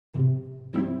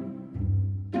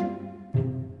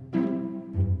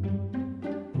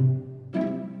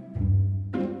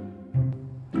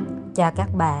Chào các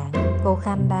bạn, cô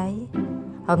Khanh đây.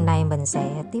 Hôm nay mình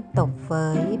sẽ tiếp tục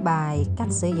với bài cách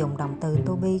sử dụng động từ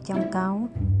to be trong câu.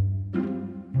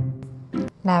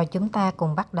 Nào chúng ta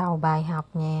cùng bắt đầu bài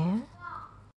học nhé.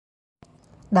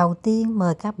 Đầu tiên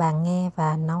mời các bạn nghe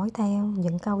và nói theo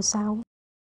những câu sau.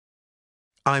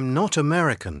 I'm not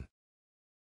American.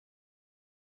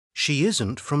 She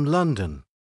isn't from London.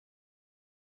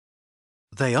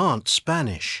 They aren't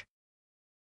Spanish.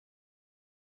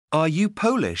 Are you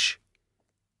Polish?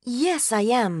 Yes,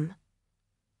 I am.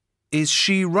 Is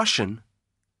she Russian?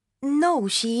 No,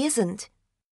 she isn't.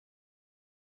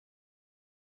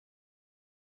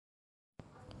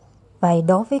 Vậy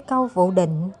đối với câu phủ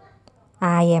định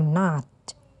I am not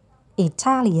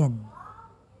Italian,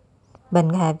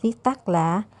 mình có thể viết tắt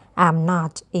là I'm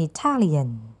not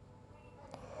Italian.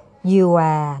 You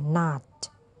are not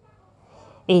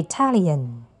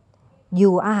Italian.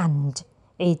 You aren't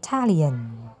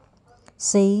Italian.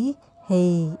 She, he,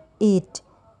 it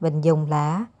mình dùng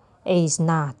là is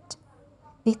not.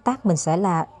 Viết tắt mình sẽ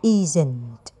là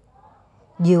isn't.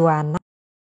 You are not.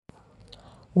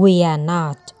 We are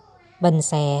not. Mình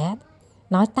sẽ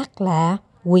nói tắt là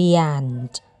we aren't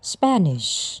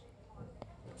Spanish.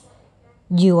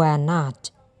 You are not.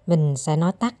 Mình sẽ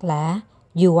nói tắt là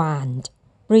you aren't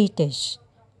British.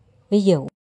 Ví dụ.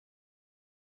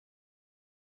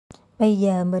 Bây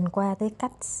giờ mình qua tới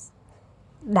cách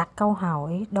đặt câu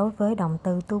hỏi đối với động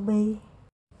từ to be.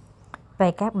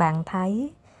 Vậy các bạn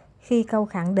thấy khi câu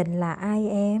khẳng định là I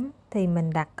am thì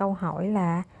mình đặt câu hỏi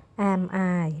là am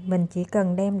I. Mình chỉ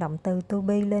cần đem động từ to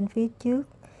be lên phía trước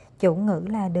chủ ngữ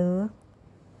là được.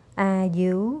 Are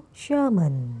you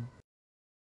German?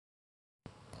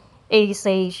 Is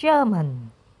he German?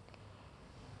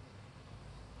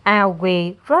 Are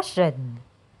we Russian?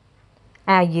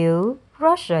 Are you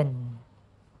Russian?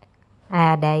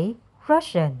 Are they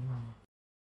Russian?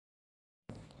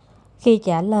 Khi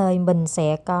trả lời mình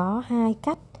sẽ có hai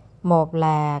cách. Một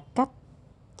là cách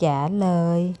trả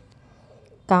lời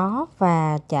có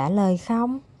và trả lời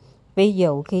không. Ví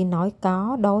dụ khi nói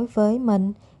có đối với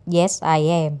mình, yes I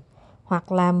am.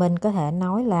 Hoặc là mình có thể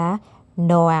nói là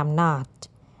no I'm not.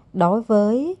 Đối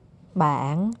với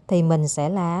bạn thì mình sẽ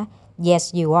là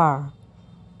yes you are.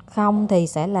 Không thì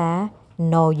sẽ là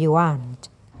no you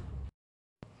aren't.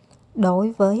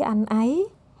 Đối với anh ấy,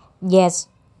 yes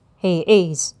he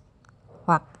is.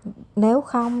 Hoặc nếu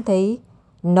không thì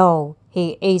no he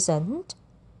isn't.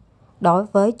 Đối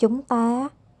với chúng ta,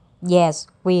 yes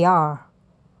we are.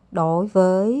 Đối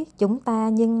với chúng ta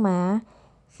nhưng mà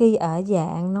khi ở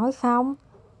dạng nói không,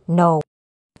 no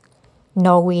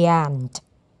we aren't.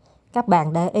 Các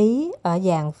bạn để ý ở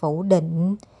dạng phủ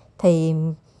định thì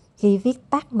khi viết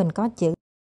tắt mình có chữ.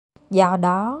 Do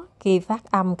đó khi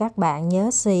phát âm các bạn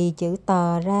nhớ xì chữ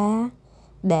tờ ra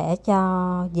để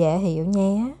cho dễ hiểu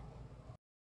nhé.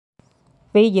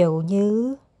 Ví dụ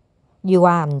như you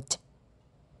aren't,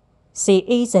 she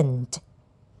isn't,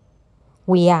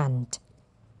 we aren't.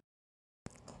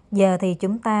 Giờ thì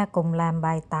chúng ta cùng làm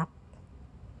bài tập.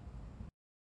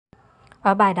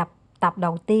 Ở bài tập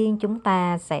đầu tiên chúng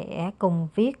ta sẽ cùng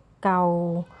viết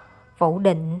câu phủ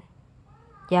định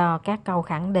cho các câu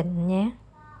khẳng định nhé.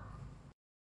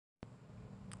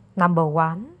 Number 1.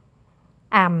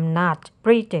 I'm not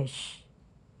British.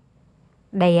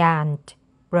 They aren't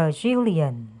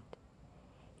Brazilian.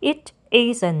 It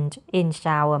isn't in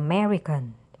South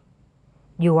American.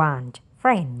 You aren't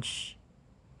French.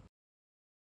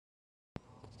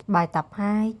 Bài tập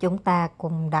 2, chúng ta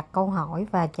cùng đặt câu hỏi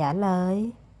và trả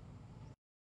lời.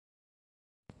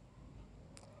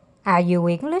 Are you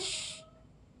English?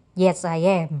 Yes, I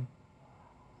am.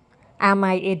 Am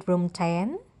I in room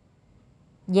 10?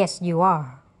 Yes, you are.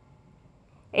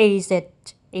 Is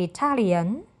it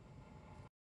Italian?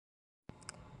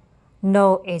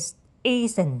 No, it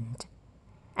isn't.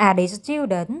 Are they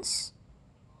students?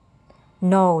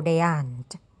 No, they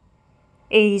aren't.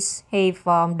 Is he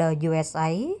from the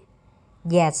USA?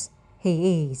 Yes, he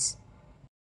is.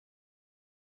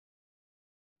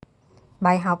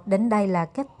 Bài học đến đây là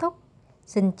kết thúc.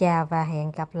 Xin chào và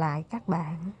hẹn gặp lại các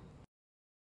bạn.